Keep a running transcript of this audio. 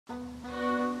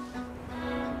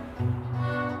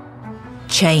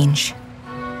Change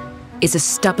is a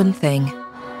stubborn thing.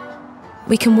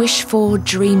 We can wish for,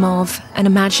 dream of, and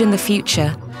imagine the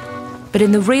future. But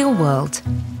in the real world,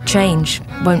 change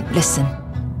won't listen.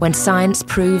 When science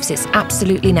proves it's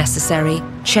absolutely necessary,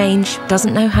 change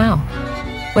doesn't know how.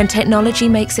 When technology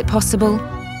makes it possible,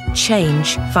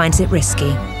 change finds it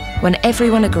risky. When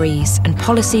everyone agrees and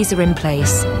policies are in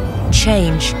place,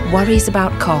 change worries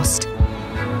about cost.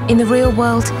 In the real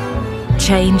world,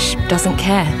 change doesn't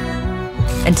care.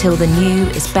 Until the new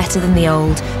is better than the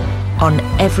old on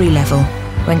every level.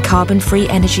 When carbon-free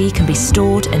energy can be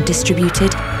stored and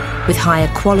distributed with higher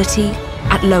quality,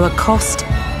 at lower cost,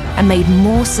 and made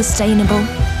more sustainable.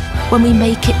 When we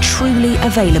make it truly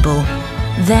available,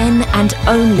 then and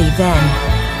only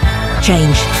then,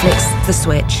 change flicks the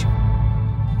switch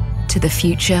to the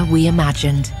future we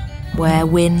imagined, where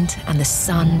wind and the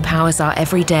sun powers our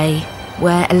everyday,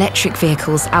 where electric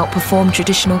vehicles outperform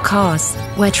traditional cars,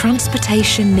 where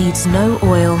transportation needs no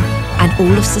oil and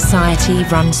all of society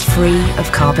runs free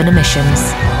of carbon emissions.